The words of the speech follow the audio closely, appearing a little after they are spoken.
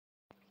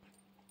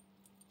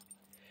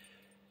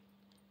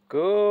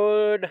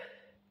Good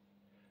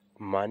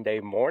Monday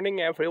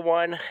morning,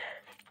 everyone.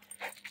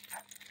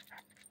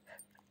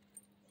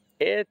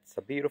 It's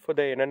a beautiful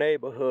day in the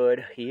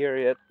neighborhood here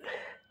at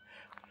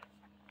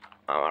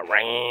our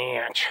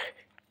ranch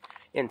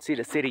in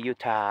Cedar City,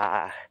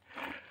 Utah.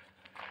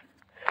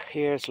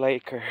 Here's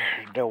Laker,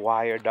 the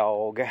wire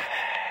dog.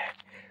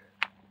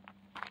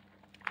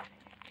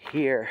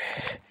 Here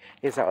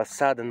is our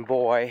southern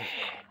boy,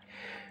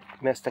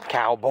 Mr.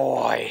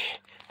 Cowboy.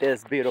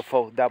 This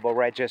beautiful double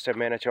register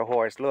miniature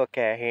horse. Look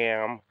at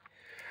him.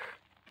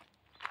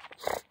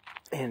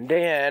 And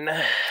then,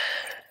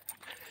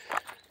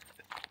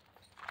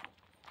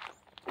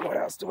 what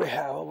else do we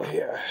have over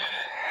here?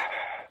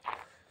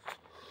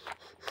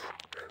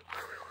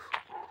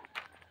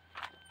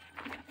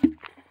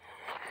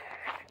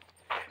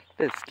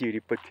 This cutie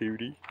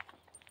patootie.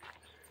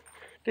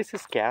 This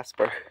is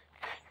Casper.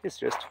 He's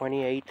just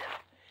 28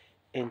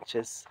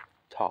 inches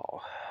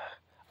tall.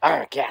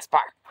 Casper!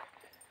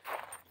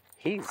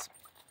 He's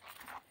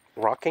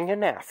rocking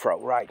an afro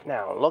right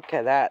now. Look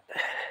at that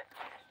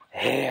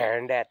hair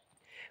and that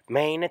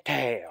mane and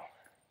tail.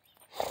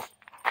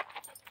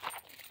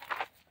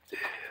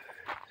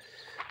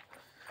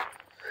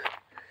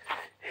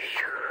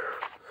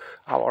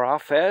 Our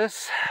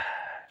office.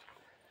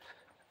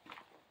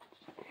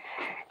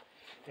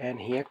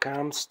 And here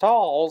comes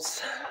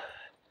stalls.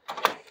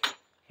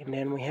 And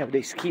then we have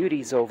these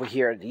cuties over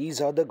here.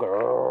 These are the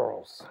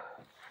girls.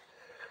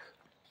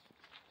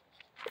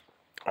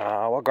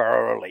 Our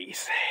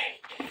girlies.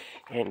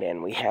 And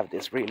then we have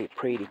this really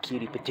pretty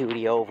cutie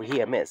patootie over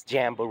here, Miss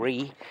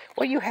Jamboree.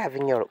 What are you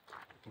having your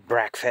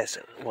breakfast?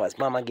 Was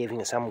Mama giving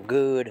you some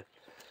good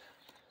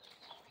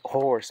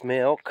horse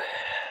milk?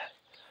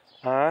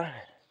 Huh?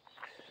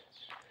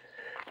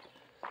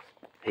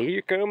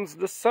 Here comes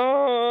the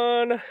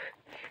sun.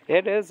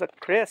 It is a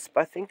crisp,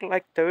 I think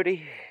like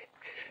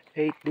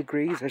 38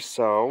 degrees or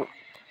so.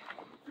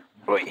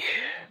 Wait.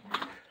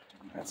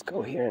 Let's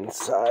go here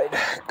inside.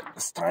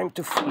 It's time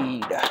to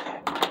feed.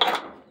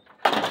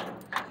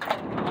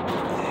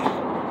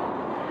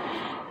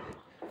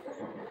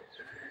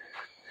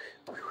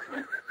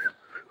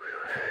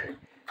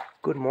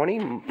 Good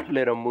morning,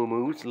 little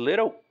moo-moos.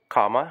 Little,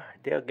 comma.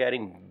 They're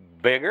getting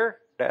bigger.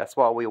 That's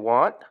what we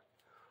want.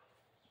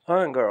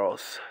 Huh,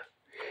 girls?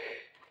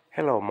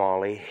 Hello,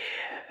 Molly.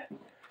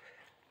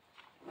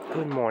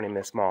 Good morning,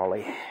 Miss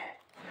Molly.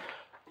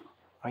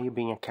 Are you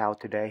being a cow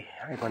today?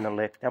 Are you going to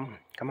lick them?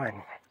 Come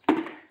on.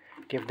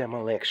 Give them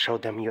a lick. Show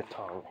them your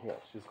tongue. Here,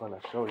 she's going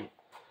to show you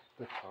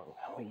the tongue.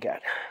 We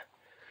got.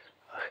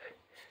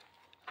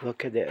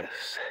 Look at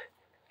this.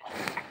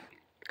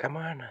 Come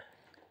on.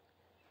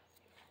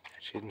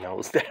 She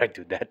knows that I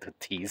do that to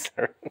tease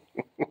her.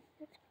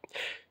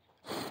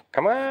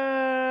 Come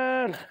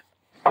on.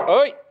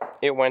 Oh,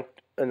 it went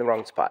in the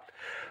wrong spot.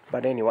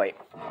 But anyway,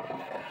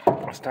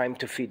 it's time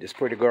to feed this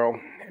pretty girl.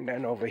 And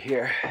then over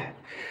here,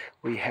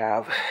 we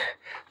have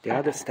the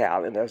other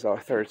stallion. There's our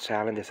third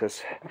stallion. This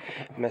is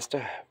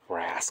Mr.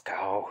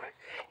 Rasco.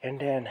 And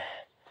then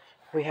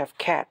we have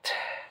Cat,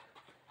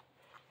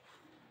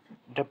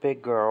 the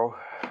big girl.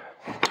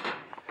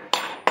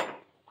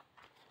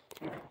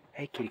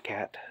 Hey, kitty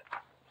cat.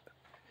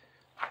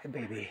 Hey,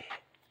 baby.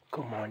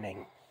 Good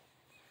morning.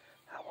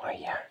 How are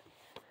you?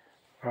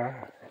 Huh?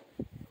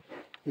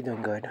 You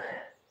doing good?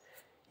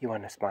 You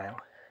want to smile?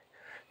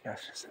 No,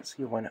 she says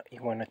you want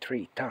a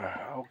treat, huh?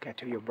 I'll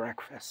get you your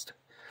breakfast.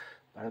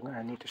 But I'm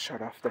gonna need to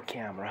shut off the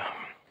camera.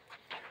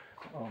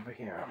 Over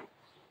here.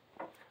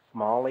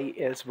 Molly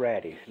is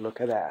ready.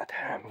 Look at that.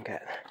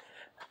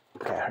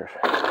 Got her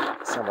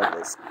some of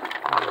this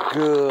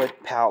good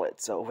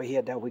pellets over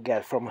here that we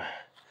get from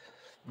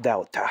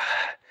Delta.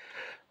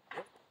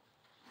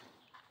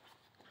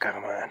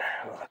 Come on,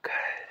 look.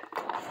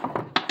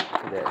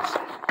 Look at this.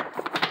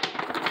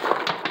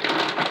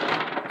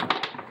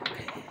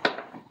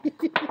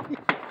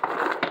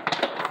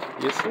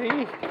 You see?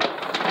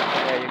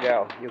 There you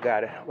go. You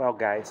got it. Well,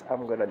 guys,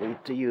 I'm gonna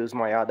need to use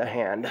my other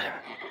hand.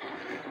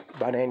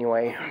 But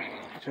anyway,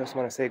 just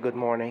want to say good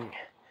morning.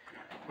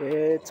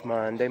 It's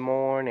Monday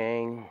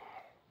morning.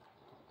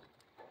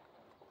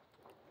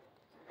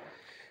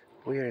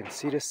 We're in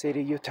Cedar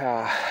City,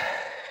 Utah.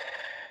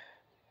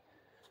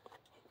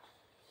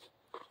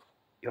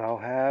 You all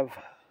have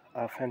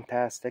a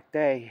fantastic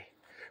day.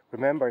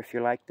 Remember, if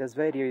you like this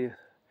video,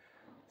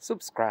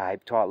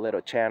 subscribe to our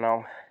little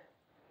channel.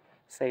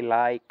 Say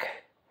like,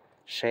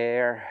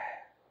 share,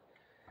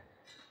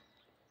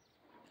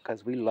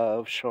 because we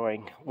love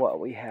showing what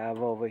we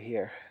have over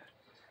here.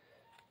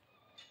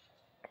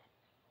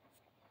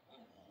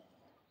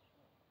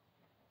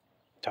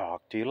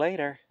 Talk to you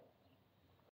later.